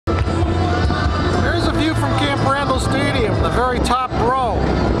very top row.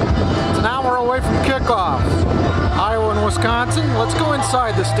 It's an hour away from kickoff. Iowa and Wisconsin. Let's go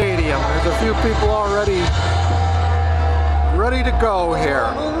inside the stadium. There's a few people already ready to go here.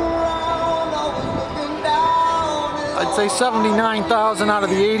 I'd say 79,000 out of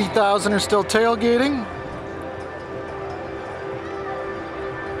the 80,000 are still tailgating.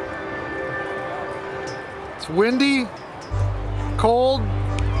 It's windy, cold,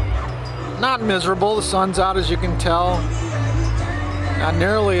 not miserable. The sun's out, as you can tell. Not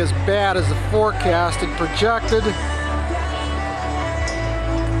nearly as bad as the forecast had projected.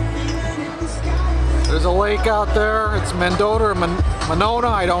 There's a lake out there. It's Mendota or Monona,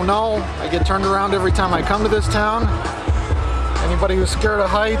 I don't know. I get turned around every time I come to this town. Anybody who's scared of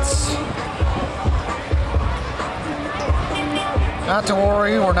heights, not to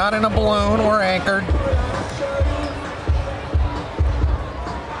worry, we're not in a balloon, we're anchored.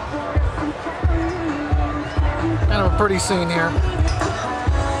 Kind of a pretty scene here.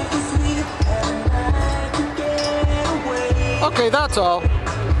 Okay, that's all.